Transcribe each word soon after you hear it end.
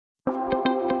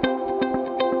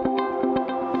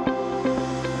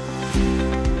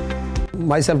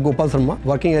Myself Gopal Sharma,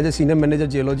 working as a senior manager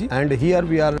geology, and here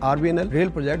we are RVNL rail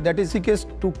project that is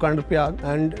Rishikesh to Karnaprayag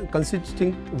and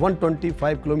consisting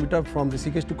 125 km from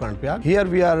Rishikesh to Karnaprayag. Here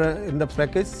we are in the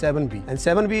package 7B, and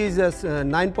 7B is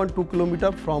 9.2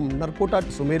 km from Narkota to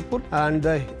Sumerpur, and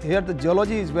here the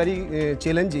geology is very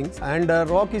challenging, and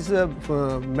rock is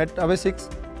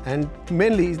metavasics and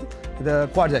mainly the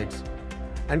quartzites.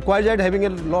 And quartzite having a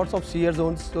lots of shear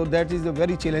zones, so that is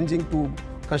very challenging to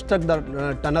construct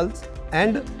the tunnels.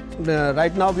 And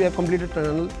right now we have completed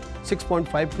tunnel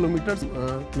 6.5 kilometers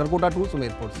Narkota to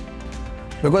Sumerpur.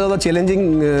 Because of the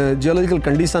challenging geological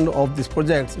condition of this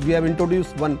project, we have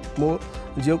introduced one more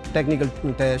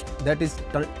geotechnical test, that is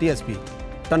TSP,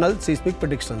 tunnel seismic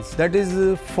predictions. That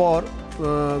is for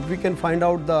we can find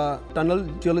out the tunnel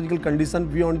geological condition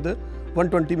beyond the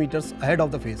 120 meters ahead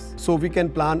of the face, so we can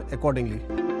plan accordingly.